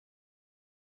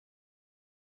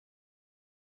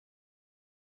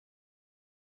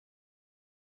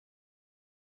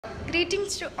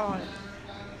Greetings to all.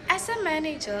 As a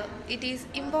manager, it is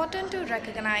important to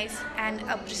recognize and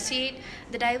appreciate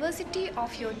the diversity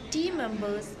of your team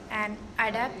members and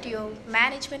adapt your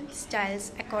management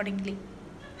styles accordingly.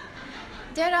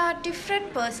 There are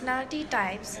different personality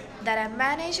types that a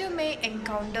manager may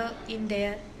encounter in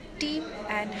their team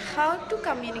and how to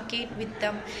communicate with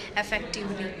them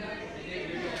effectively.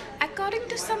 According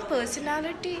to some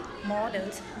personality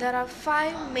models, there are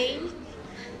five main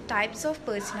types of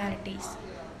personalities.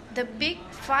 The big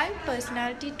five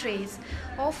personality traits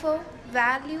offer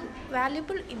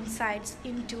valuable insights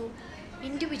into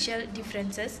individual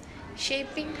differences,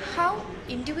 shaping how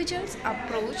individuals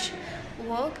approach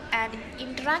work and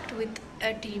interact with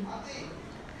a team.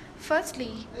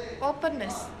 Firstly,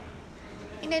 openness.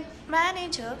 In a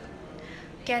manager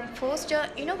can foster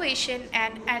innovation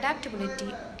and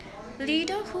adaptability.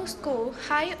 Leaders who score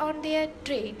high on their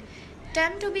trait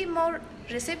tend to be more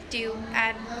receptive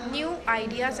and new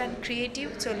ideas and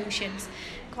creative solutions,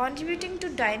 contributing to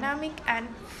dynamic and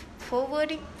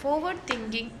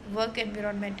forward-thinking work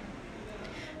environment.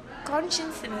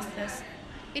 Conscientiousness.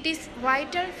 It is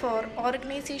vital for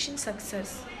organization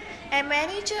success. A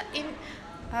manager in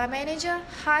a manager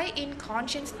high in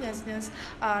conscientiousness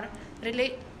are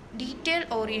detail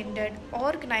oriented,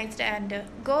 organized, and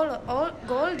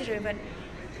goal driven.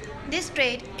 This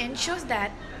trait ensures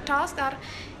that tasks are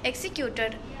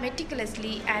executed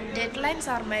meticulously and deadlines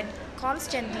are met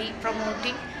constantly,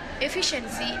 promoting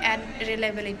efficiency and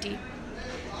reliability.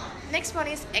 Next one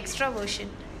is extraversion.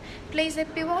 Plays a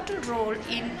pivotal role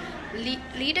in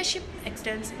leadership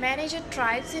excellence. Manager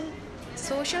thrives in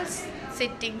social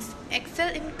settings, excel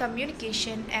in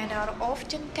communication, and are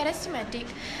often charismatic.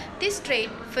 This trait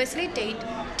facilitates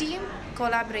team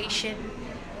collaboration,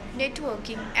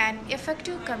 networking, and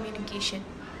effective communication,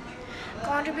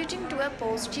 contributing to a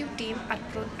positive team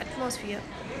atmosphere.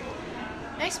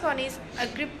 Next one is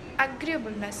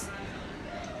agreeableness.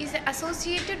 Is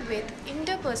associated with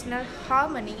interpersonal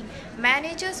harmony.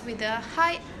 Managers with a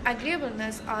high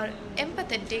agreeableness are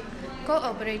empathetic,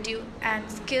 cooperative,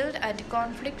 and skilled at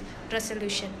conflict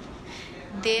resolution.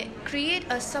 They create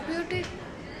a supportive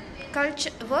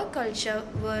work culture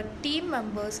where team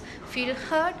members feel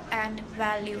heard and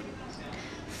valued.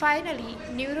 Finally,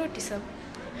 neuroticism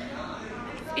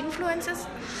influences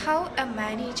how a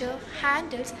manager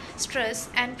handles stress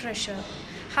and pressure.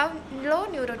 How low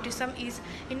neuroticism is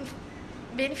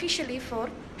beneficially for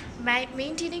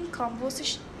maintaining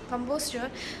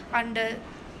composure under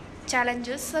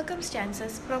challenges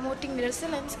circumstances, promoting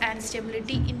resilience and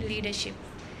stability in leadership.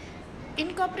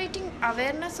 Incorporating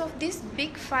awareness of these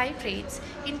big five traits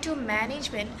into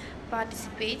management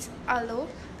participates allow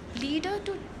leader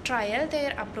to trial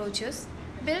their approaches,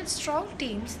 build strong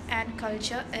teams, and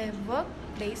culture a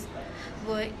workplace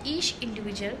where each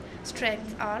individual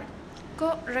strengths are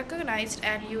recognized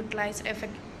and utilized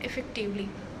effectively.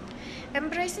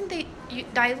 Embracing the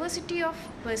diversity of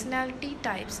personality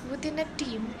types within a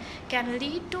team can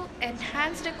lead to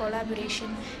enhanced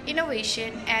collaboration,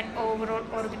 innovation, and overall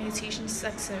organization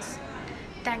success.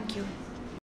 Thank you.